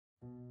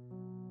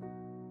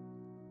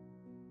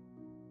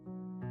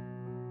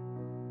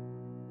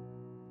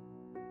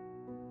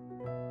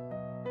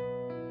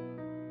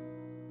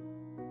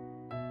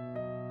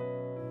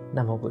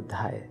Namo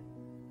Buddhaya.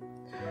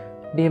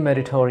 Dear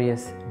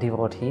meritorious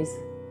devotees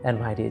and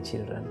my dear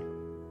children,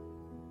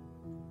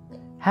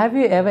 have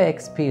you ever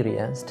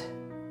experienced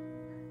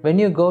when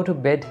you go to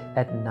bed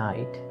at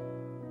night,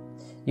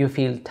 you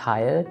feel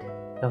tired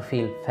or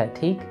feel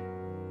fatigued,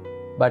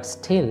 but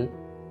still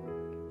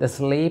the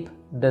sleep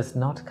does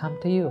not come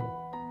to you?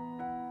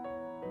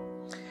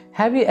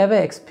 Have you ever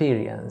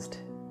experienced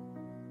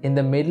in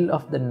the middle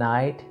of the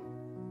night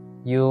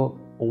you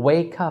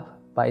wake up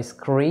by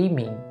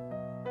screaming,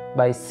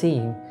 by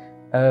seeing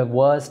a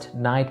worst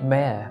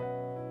nightmare?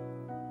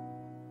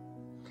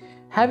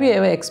 Have you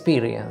ever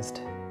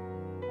experienced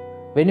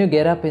when you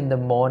get up in the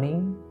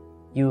morning,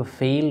 you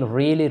feel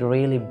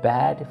really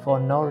bad for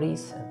no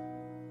reason?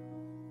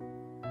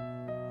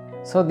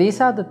 So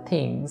these are the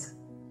things,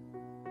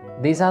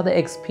 these are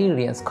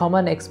the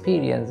common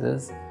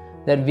experiences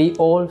that we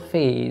all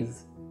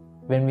face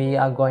when we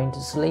are going to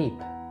sleep.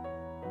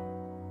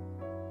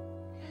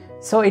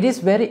 So it is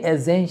very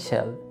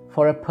essential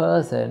for a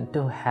person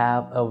to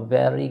have a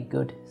very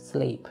good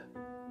sleep,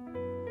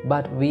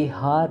 but we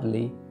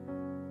hardly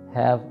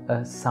have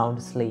a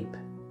sound sleep.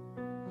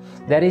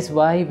 That is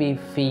why we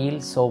feel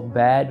so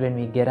bad when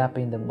we get up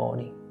in the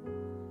morning.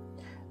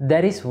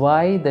 That is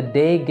why the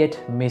day gets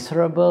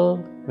miserable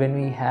when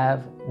we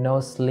have no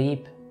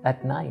sleep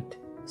at night.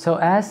 So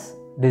as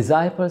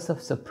disciples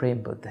of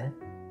Supreme Buddha,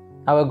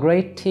 our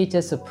great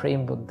teacher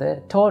Supreme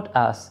Buddha taught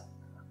us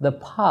the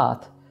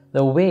path,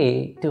 the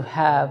way to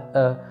have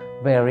a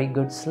very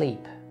good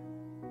sleep.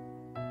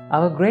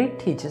 Our great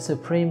teacher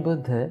Supreme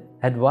Buddha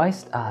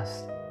advised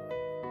us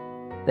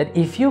that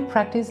if you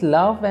practice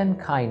love and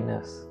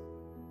kindness,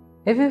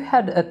 if you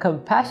had a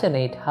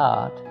compassionate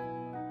heart,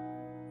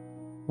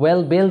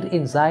 well built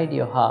inside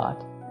your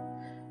heart,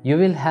 you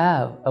will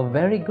have a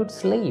very good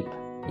sleep.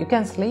 You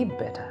can sleep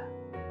better.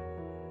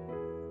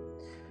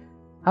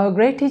 Our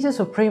great teacher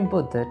Supreme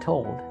Buddha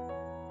told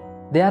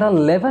there are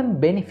 11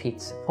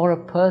 benefits for a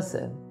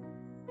person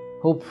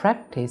who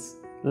practice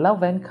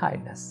love and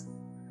kindness.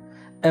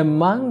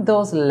 Among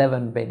those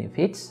 11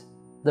 benefits,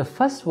 the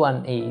first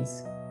one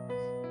is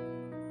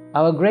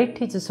our great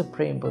teacher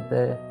Supreme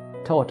Buddha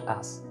taught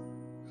us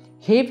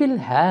he will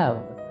have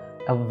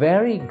a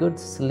very good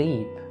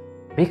sleep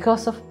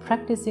because of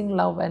practicing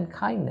love and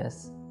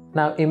kindness.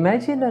 Now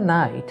imagine a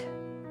night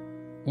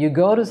you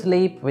go to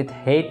sleep with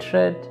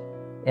hatred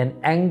and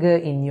anger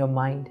in your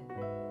mind.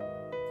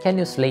 Can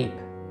you sleep?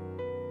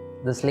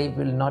 The sleep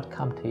will not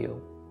come to you.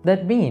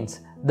 That means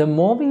the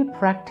more we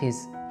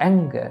practice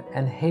anger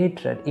and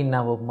hatred in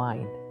our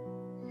mind,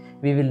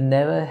 we will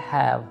never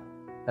have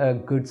a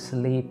good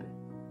sleep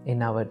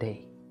in our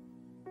day.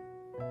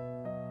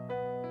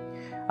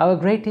 Our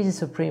great teacher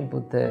Supreme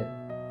Buddha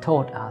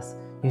taught us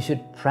you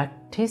should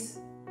practice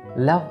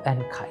love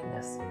and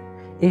kindness.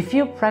 If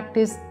you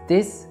practice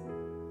this,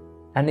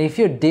 and if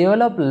you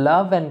develop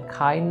love and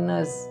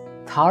kindness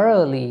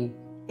thoroughly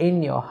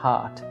in your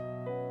heart,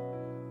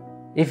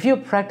 if you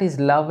practice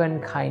love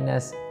and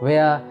kindness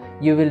where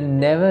you will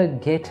never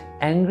get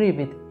angry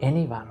with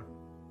anyone,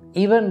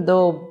 even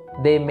though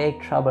they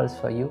make troubles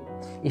for you,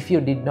 if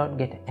you did not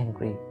get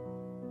angry,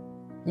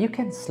 you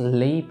can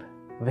sleep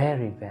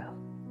very well.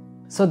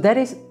 So that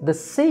is the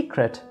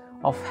secret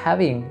of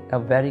having a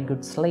very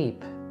good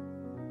sleep.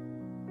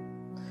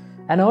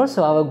 And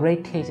also our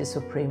great teacher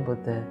Supreme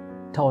Buddha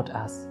taught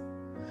us,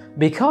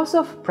 because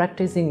of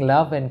practicing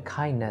love and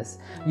kindness,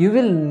 you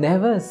will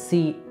never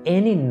see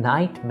any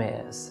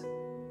nightmares.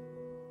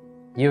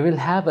 You will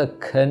have a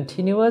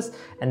continuous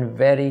and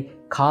very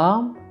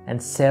calm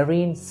and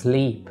serene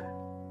sleep.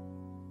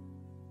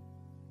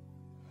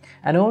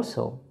 And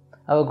also,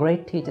 our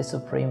great teacher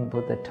Supreme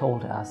Buddha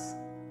told us,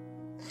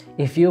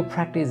 if you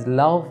practice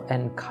love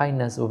and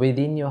kindness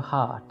within your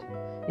heart,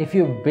 if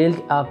you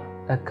build up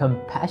a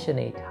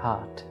compassionate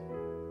heart,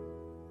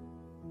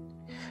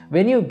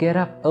 when you get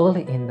up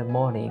early in the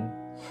morning,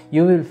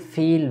 you will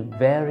feel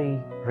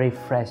very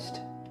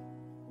refreshed.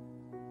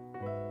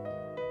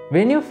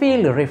 When you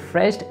feel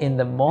refreshed in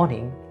the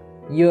morning,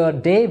 your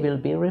day will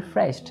be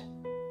refreshed.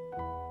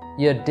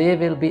 Your day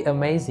will be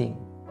amazing,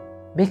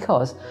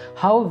 because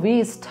how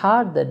we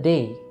start the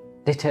day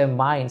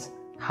determines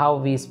how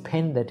we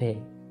spend the day.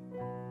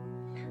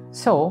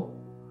 So,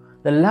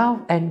 the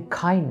love and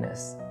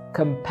kindness,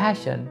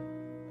 compassion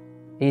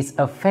is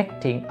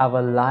affecting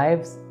our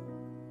lives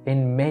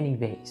in many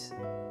ways.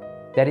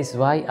 That is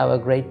why our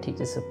great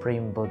teacher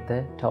Supreme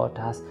Buddha taught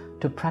us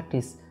to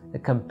practice the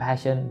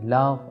compassion,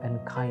 love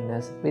and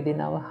kindness within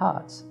our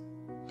hearts.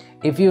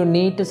 If you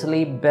need to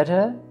sleep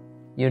better,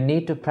 you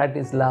need to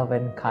practice love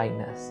and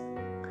kindness.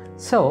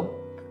 So,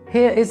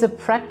 here is a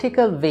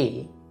practical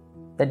way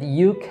that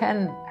you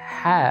can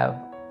have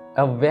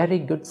a very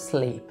good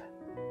sleep.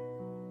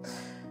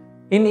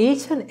 In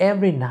each and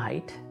every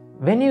night,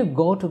 when you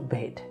go to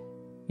bed,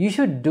 you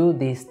should do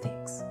these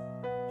things.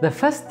 The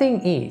first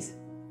thing is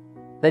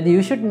that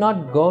you should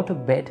not go to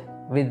bed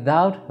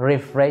without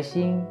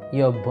refreshing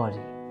your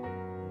body.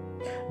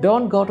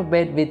 Don't go to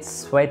bed with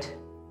sweat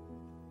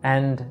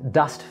and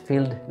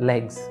dust-filled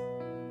legs.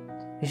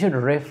 You should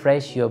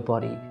refresh your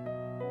body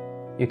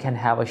You can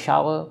have a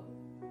shower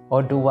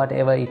or do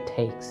whatever it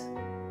takes.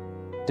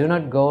 Do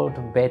not go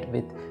to bed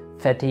with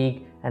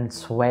fatigue and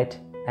sweat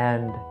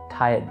and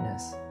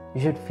tiredness.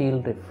 You should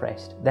feel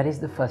refreshed. That is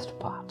the first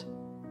part.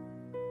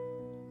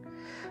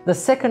 The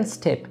second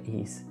step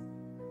is,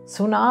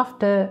 soon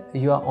after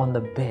you are on the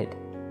bed,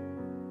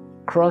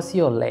 cross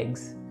your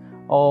legs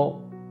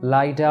or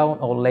lie down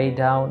or lay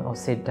down or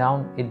sit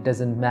down, it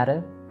doesn't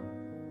matter.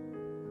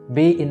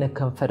 Be in a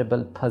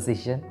comfortable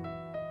position.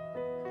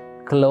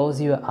 Close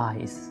your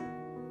eyes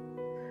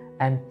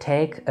and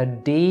take a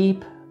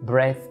deep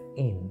breath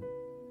in.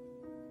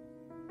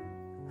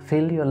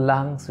 Fill your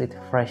lungs with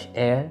fresh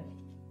air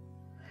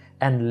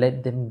and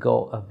let them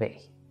go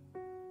away.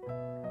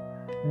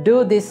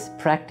 Do this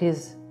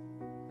practice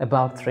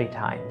about 3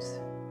 times.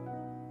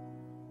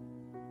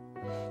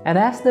 And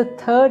as the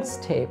third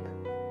step,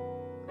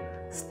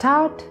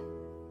 start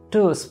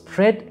to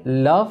spread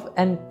love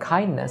and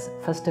kindness,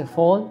 first of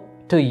all,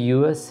 to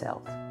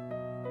yourself.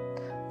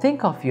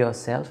 Think of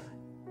yourself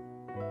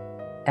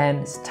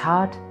and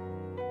start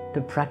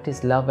to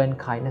practice love and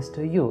kindness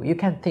to you. You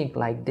can think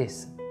like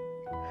this: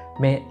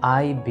 may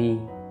I be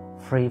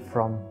free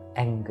from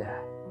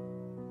anger.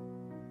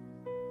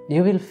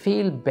 You will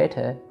feel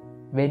better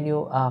when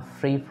you are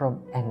free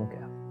from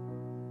anger,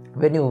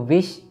 when you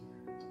wish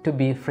to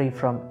be free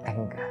from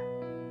anger.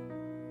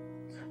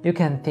 You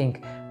can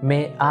think,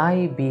 may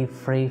I be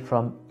free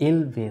from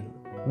ill will.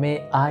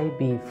 May I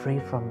be free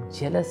from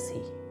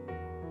jealousy.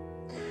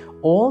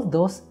 All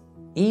those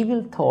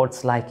evil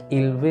thoughts like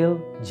ill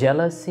will,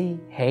 jealousy,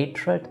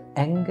 hatred,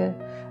 anger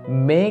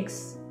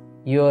makes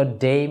your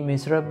day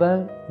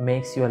miserable,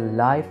 makes your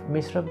life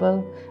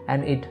miserable,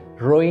 and it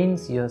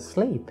ruins your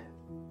sleep.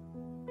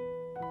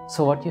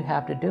 So what you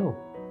have to do?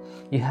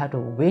 You have to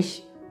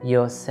wish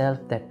yourself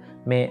that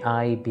may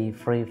I be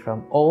free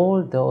from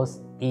all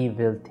those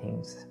evil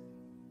things.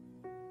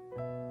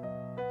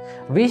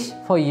 Wish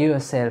for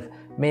yourself,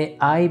 may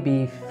I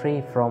be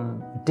free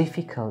from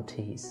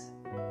difficulties.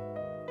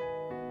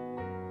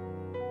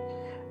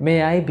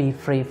 May I be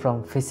free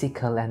from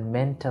physical and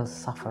mental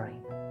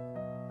suffering.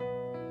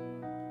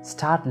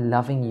 Start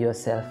loving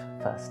yourself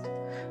first.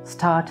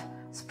 Start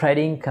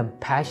spreading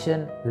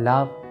compassion,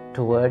 love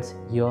towards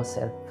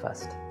yourself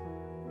first.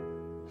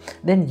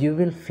 Then you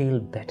will feel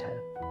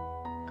better.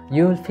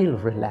 You will feel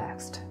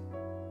relaxed.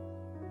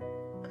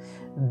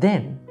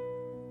 Then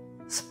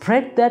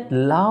spread that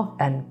love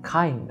and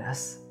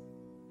kindness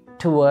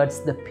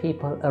towards the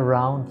people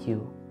around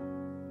you.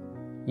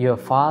 Your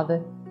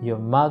father, your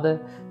mother,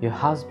 your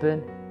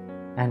husband,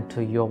 and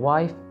to your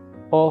wife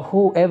or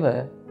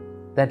whoever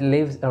that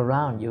lives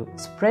around you.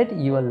 Spread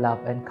your love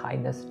and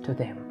kindness to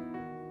them.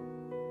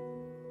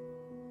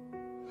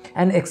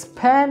 And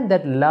expand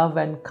that love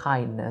and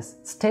kindness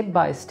step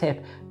by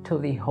step to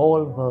the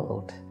whole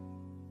world.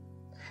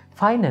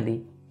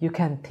 Finally, you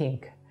can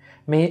think,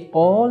 may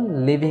all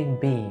living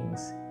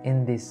beings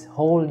in this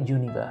whole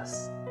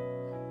universe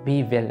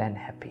be well and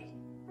happy.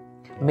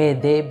 May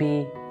they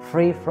be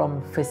free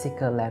from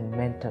physical and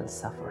mental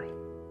suffering.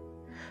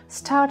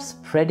 Start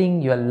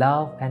spreading your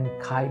love and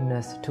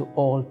kindness to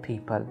all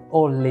people,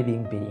 all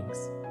living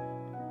beings.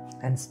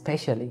 And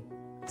especially,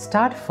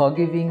 start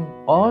forgiving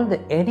all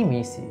the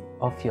enemies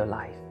of your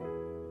life.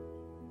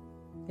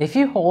 If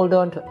you hold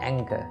on to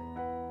anger,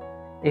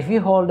 if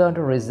you hold on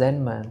to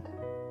resentment,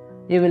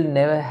 you will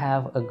never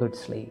have a good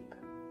sleep.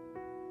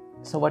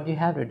 So what you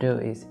have to do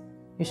is,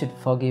 you should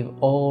forgive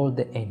all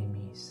the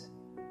enemies.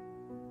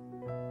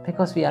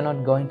 Because we are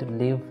not going to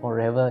live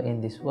forever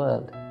in this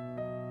world.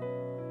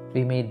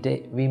 We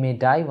may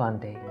die one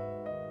day.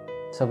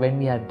 So when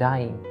we are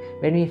dying,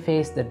 when we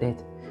face the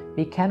death,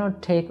 we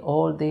cannot take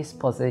all these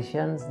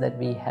possessions that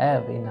we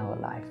have in our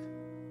life.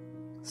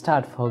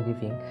 Start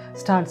forgiving.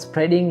 Start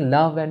spreading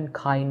love and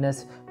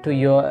kindness to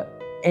your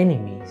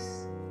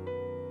enemies.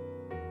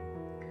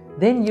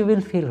 Then you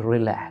will feel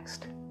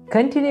relaxed.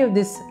 Continue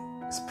this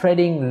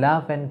spreading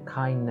love and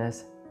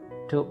kindness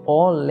to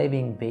all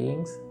living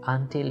beings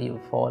until you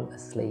fall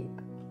asleep.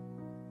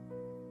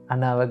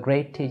 And our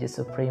great teacher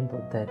Supreme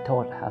Buddha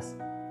taught us,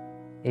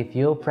 if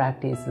you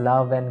practice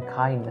love and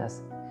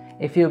kindness,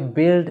 if you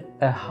build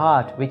a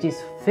heart which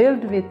is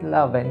filled with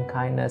love and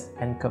kindness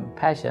and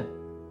compassion,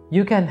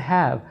 you can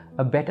have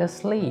a better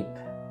sleep.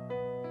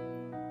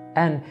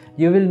 And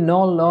you will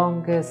no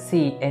longer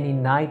see any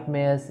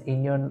nightmares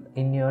in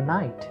your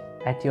night,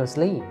 at your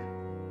sleep.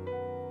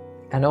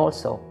 And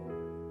also,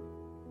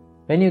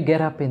 when you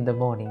get up in the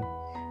morning,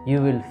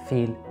 you will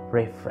feel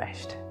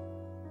refreshed.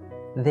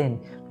 Then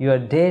your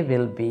day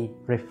will be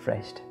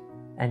refreshed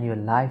and your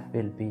life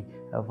will be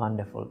a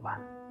wonderful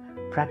one.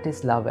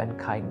 Practice love and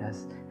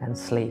kindness and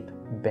sleep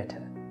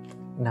better.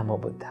 Namo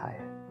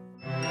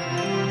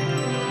Buddhaya.